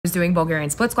Was doing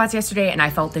Bulgarian split squats yesterday and I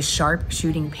felt this sharp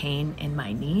shooting pain in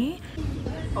my knee.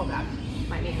 Oh God,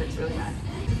 my knee hurts really bad.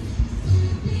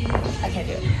 I can't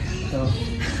do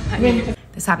it.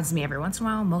 This happens to me every once in a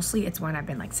while. Mostly it's when I've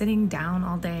been like sitting down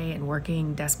all day and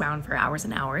working desk bound for hours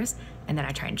and hours, and then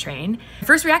I try and train.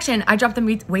 First reaction, I dropped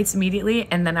the weights immediately,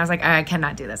 and then I was like, I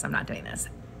cannot do this, I'm not doing this.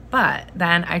 But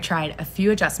then I tried a few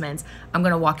adjustments. I'm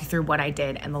gonna walk you through what I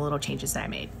did and the little changes that I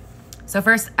made. So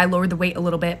first, I lowered the weight a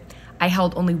little bit. I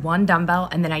held only one dumbbell,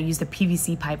 and then I used a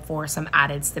PVC pipe for some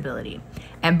added stability.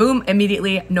 And boom,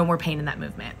 immediately, no more pain in that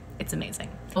movement. It's amazing.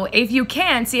 Well, if you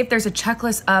can, see if there's a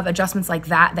checklist of adjustments like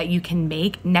that you can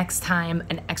make next time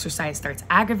an exercise starts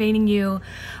aggravating you.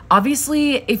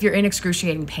 Obviously, if you're in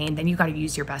excruciating pain, then you gotta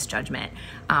use your best judgment.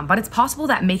 But it's possible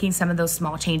that making some of those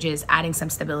small changes, adding some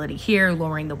stability here,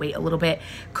 lowering the weight a little bit,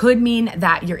 could mean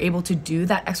that you're able to do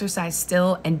that exercise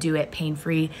still and do it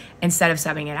pain-free instead of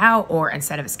subbing it out or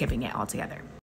instead of skipping it altogether.